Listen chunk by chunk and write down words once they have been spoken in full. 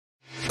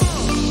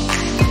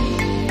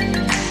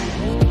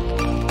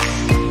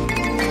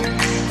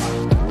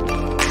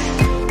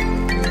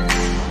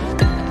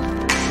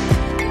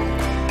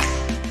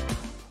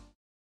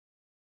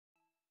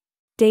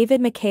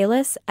David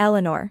Michaelis,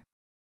 Eleanor.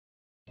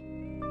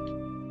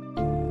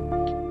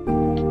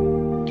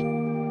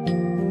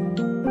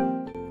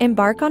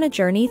 Embark on a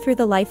journey through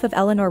the life of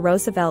Eleanor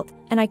Roosevelt,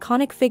 an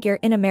iconic figure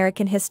in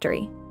American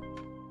history.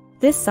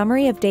 This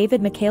summary of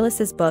David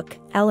Michaelis's book,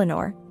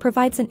 Eleanor,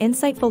 provides an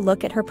insightful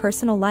look at her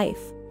personal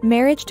life,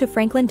 marriage to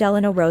Franklin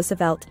Delano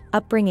Roosevelt,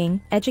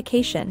 upbringing,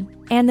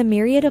 education, and the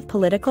myriad of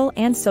political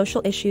and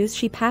social issues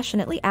she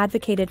passionately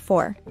advocated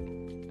for.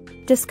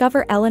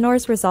 Discover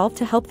Eleanor's resolve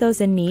to help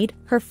those in need,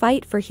 her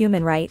fight for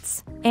human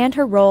rights, and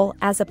her role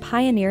as a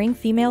pioneering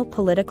female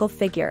political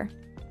figure.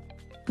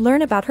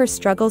 Learn about her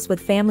struggles with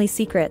family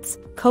secrets,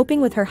 coping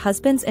with her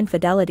husband's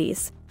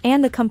infidelities,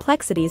 and the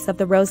complexities of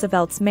the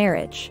Roosevelts'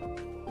 marriage.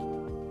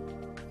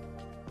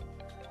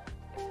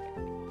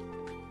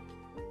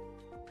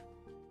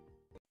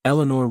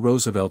 Eleanor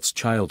Roosevelt's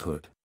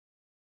childhood.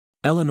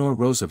 Eleanor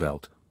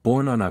Roosevelt,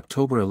 born on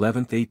October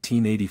 11,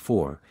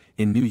 1884,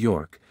 in New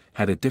York,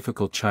 had a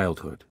difficult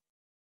childhood.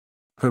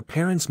 Her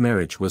parents'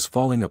 marriage was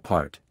falling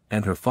apart,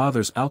 and her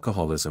father's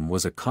alcoholism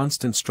was a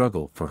constant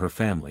struggle for her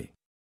family.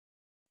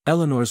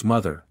 Eleanor's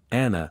mother,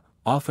 Anna,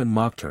 often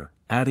mocked her,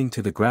 adding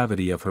to the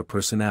gravity of her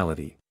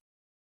personality.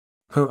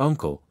 Her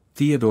uncle,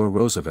 Theodore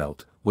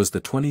Roosevelt, was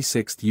the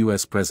 26th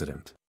U.S.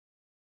 president.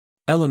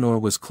 Eleanor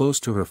was close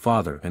to her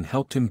father and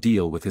helped him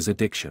deal with his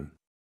addiction.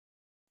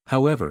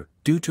 However,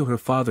 due to her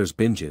father's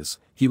binges,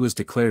 he was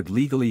declared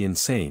legally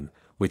insane,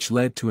 which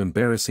led to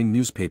embarrassing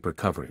newspaper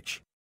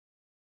coverage.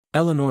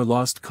 Eleanor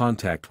lost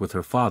contact with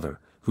her father,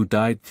 who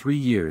died 3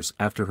 years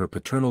after her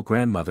paternal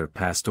grandmother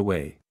passed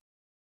away.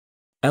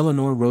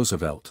 Eleanor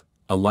Roosevelt,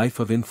 a life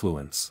of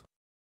influence.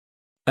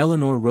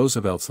 Eleanor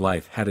Roosevelt's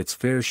life had its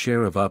fair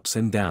share of ups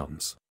and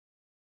downs.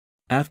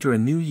 After a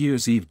New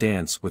Year's Eve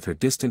dance with her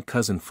distant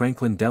cousin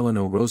Franklin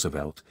Delano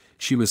Roosevelt,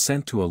 she was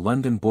sent to a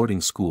London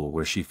boarding school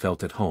where she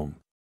felt at home.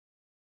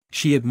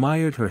 She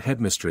admired her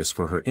headmistress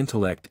for her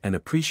intellect and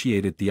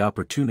appreciated the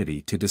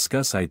opportunity to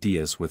discuss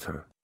ideas with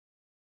her.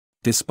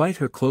 Despite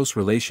her close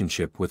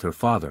relationship with her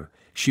father,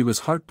 she was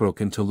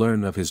heartbroken to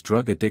learn of his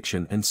drug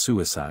addiction and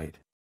suicide.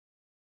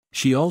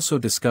 She also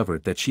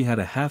discovered that she had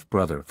a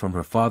half-brother from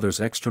her father's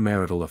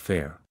extramarital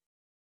affair.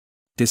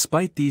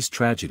 Despite these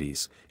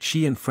tragedies,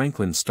 she and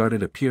Franklin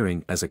started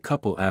appearing as a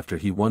couple after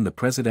he won the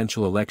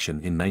presidential election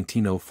in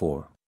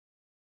 1904.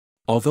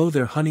 Although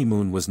their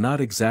honeymoon was not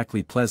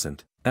exactly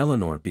pleasant,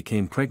 Eleanor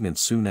became pregnant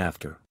soon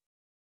after.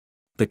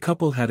 The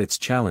couple had its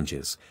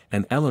challenges,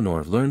 and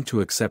Eleanor learned to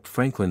accept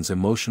Franklin's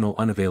emotional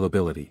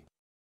unavailability.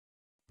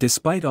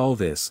 Despite all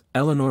this,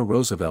 Eleanor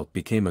Roosevelt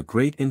became a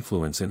great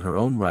influence in her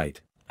own right,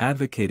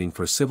 advocating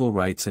for civil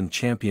rights and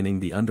championing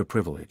the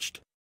underprivileged.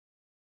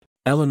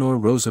 Eleanor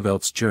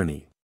Roosevelt's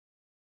journey.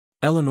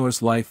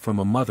 Eleanor's life from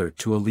a mother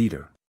to a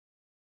leader.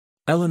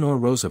 Eleanor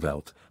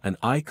Roosevelt, an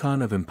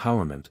icon of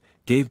empowerment,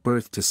 gave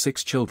birth to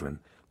 6 children,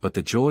 but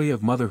the joy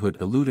of motherhood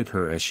eluded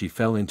her as she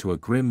fell into a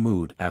grim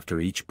mood after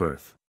each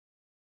birth.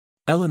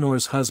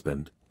 Eleanor's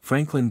husband,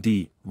 Franklin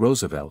D.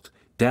 Roosevelt,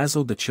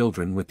 dazzled the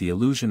children with the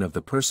illusion of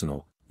the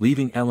personal,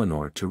 leaving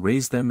Eleanor to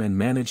raise them and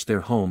manage their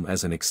home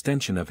as an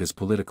extension of his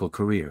political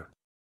career.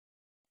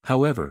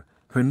 However,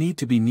 her need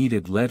to be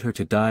needed led her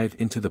to dive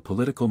into the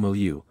political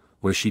milieu,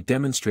 where she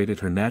demonstrated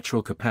her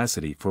natural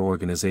capacity for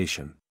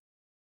organization.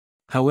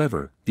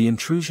 However, the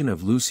intrusion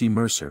of Lucy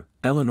Mercer,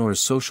 Eleanor's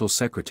social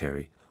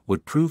secretary,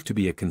 would prove to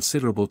be a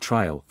considerable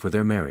trial for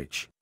their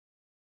marriage.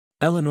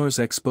 Eleanor's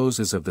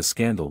exposes of the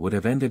scandal would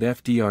have ended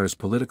FDR's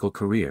political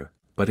career,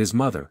 but his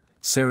mother,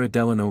 Sarah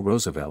Delano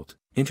Roosevelt,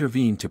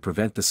 intervened to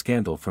prevent the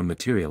scandal from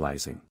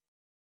materializing.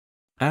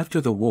 After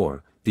the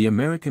war, the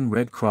American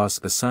Red Cross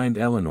assigned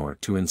Eleanor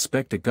to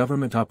inspect a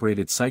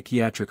government-operated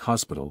psychiatric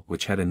hospital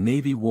which had a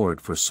Navy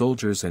ward for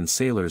soldiers and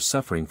sailors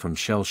suffering from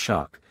shell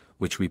shock,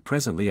 which we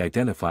presently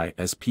identify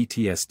as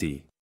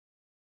PTSD.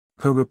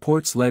 Her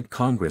reports led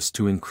Congress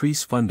to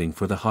increase funding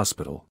for the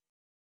hospital.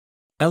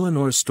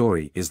 Eleanor's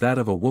story is that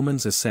of a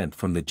woman's ascent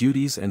from the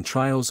duties and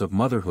trials of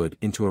motherhood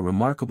into a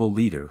remarkable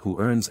leader who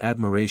earns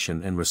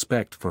admiration and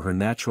respect for her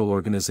natural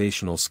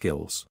organizational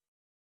skills.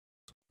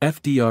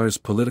 FDR's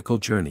political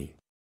journey.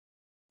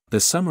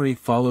 The summary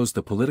follows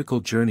the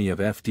political journey of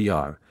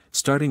FDR,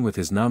 starting with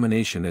his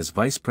nomination as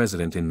vice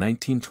president in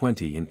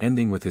 1920 and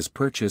ending with his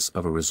purchase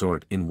of a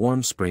resort in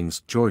Warm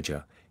Springs,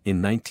 Georgia,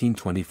 in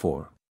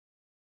 1924.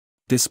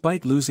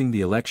 Despite losing the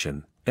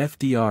election,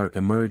 FDR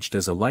emerged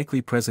as a likely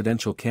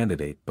presidential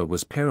candidate but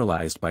was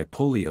paralyzed by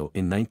polio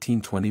in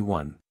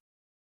 1921.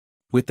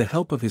 With the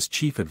help of his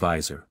chief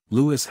advisor,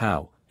 Lewis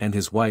Howe, and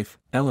his wife,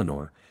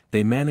 Eleanor,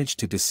 they managed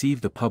to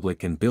deceive the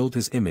public and build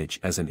his image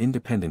as an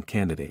independent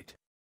candidate.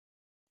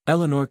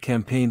 Eleanor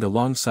campaigned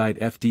alongside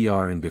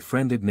FDR and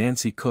befriended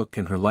Nancy Cook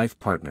and her life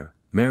partner,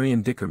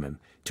 Marion Dickerman,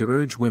 to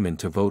urge women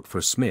to vote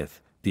for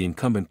Smith, the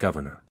incumbent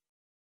governor.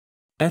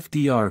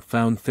 FDR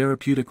found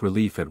therapeutic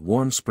relief at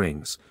Warm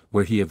Springs,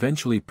 where he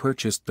eventually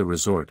purchased the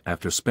resort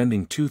after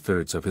spending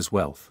 2/3 of his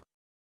wealth.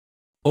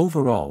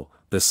 Overall,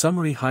 the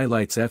summary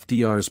highlights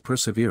FDR's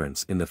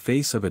perseverance in the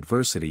face of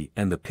adversity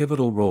and the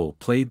pivotal role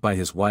played by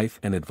his wife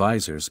and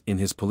advisors in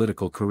his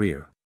political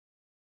career.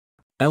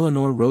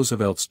 Eleanor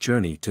Roosevelt's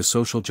journey to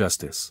social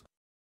justice.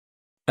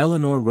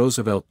 Eleanor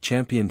Roosevelt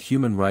championed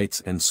human rights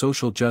and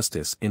social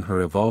justice in her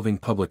evolving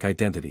public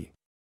identity.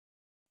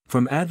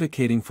 From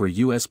advocating for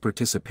U.S.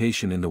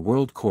 participation in the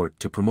World Court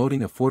to promoting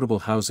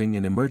affordable housing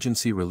and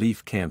emergency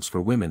relief camps for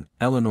women,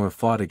 Eleanor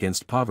fought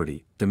against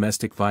poverty,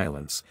 domestic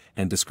violence,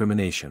 and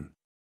discrimination.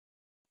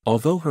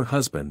 Although her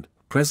husband,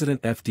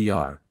 President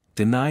FDR,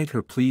 denied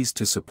her pleas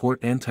to support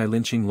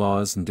anti-lynching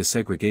laws and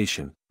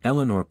desegregation,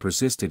 Eleanor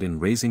persisted in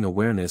raising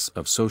awareness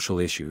of social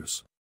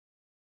issues.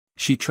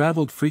 She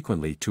traveled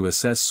frequently to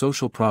assess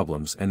social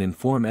problems and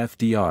inform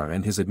FDR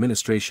and his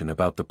administration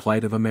about the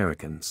plight of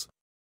Americans.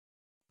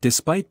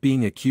 Despite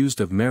being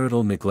accused of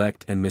marital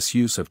neglect and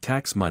misuse of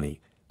tax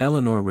money,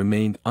 Eleanor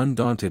remained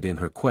undaunted in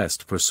her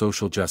quest for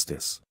social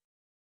justice.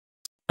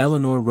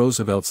 Eleanor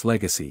Roosevelt's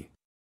legacy.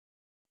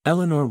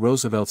 Eleanor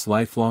Roosevelt's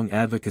lifelong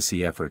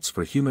advocacy efforts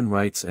for human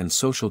rights and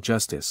social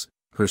justice,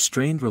 her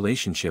strained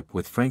relationship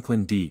with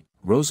Franklin D.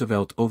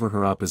 Roosevelt over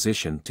her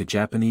opposition to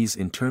Japanese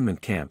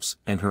internment camps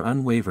and her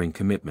unwavering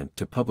commitment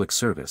to public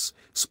service,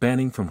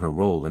 spanning from her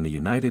role in the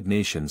United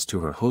Nations to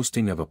her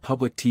hosting of a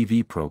public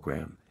TV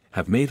program,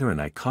 have made her an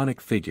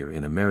iconic figure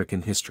in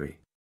American history.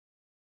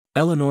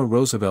 Eleanor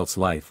Roosevelt's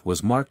life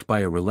was marked by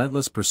a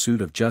relentless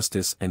pursuit of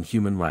justice and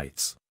human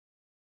rights.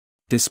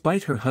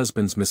 Despite her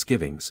husband's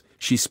misgivings,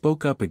 she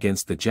spoke up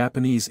against the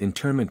Japanese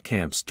internment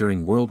camps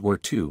during World War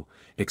II,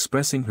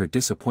 expressing her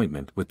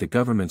disappointment with the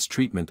government's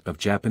treatment of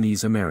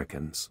Japanese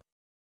Americans.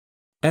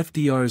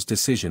 FDR's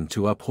decision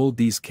to uphold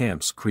these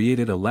camps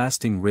created a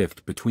lasting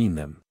rift between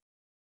them.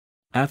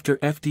 After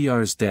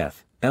FDR's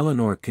death,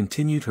 Eleanor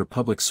continued her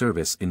public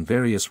service in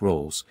various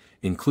roles,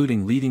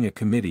 including leading a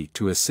committee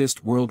to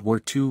assist World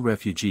War II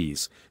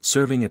refugees,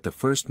 serving at the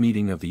first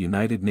meeting of the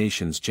United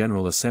Nations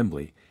General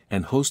Assembly,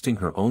 and hosting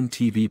her own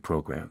TV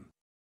program.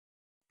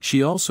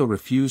 She also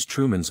refused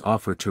Truman's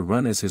offer to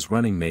run as his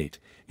running mate,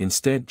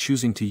 instead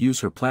choosing to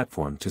use her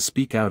platform to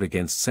speak out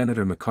against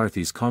Senator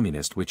McCarthy's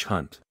communist witch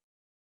hunt.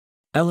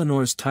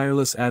 Eleanor's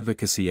tireless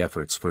advocacy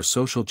efforts for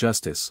social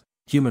justice,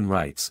 human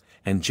rights,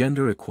 and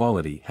gender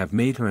equality have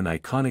made her an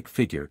iconic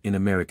figure in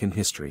American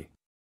history.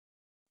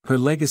 Her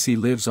legacy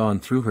lives on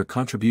through her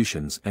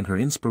contributions and her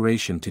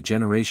inspiration to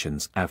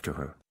generations after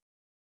her.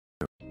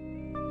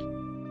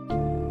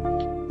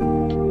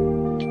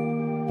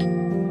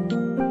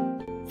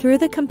 Through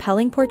the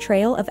compelling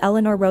portrayal of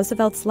Eleanor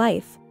Roosevelt's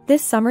life,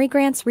 this summary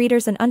grants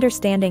readers an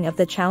understanding of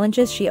the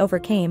challenges she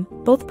overcame,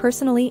 both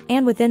personally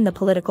and within the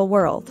political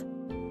world.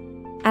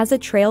 As a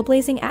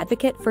trailblazing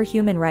advocate for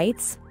human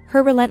rights,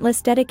 her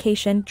relentless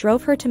dedication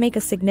drove her to make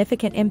a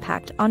significant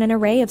impact on an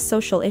array of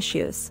social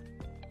issues.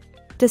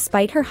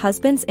 Despite her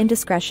husband's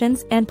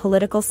indiscretions and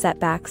political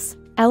setbacks,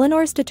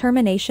 Eleanor's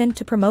determination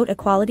to promote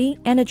equality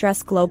and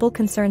address global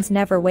concerns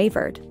never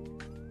wavered.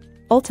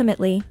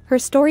 Ultimately, her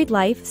storied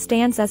life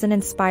stands as an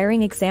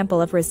inspiring example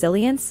of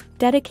resilience,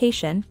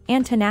 dedication,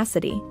 and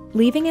tenacity,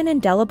 leaving an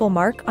indelible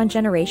mark on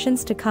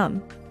generations to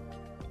come.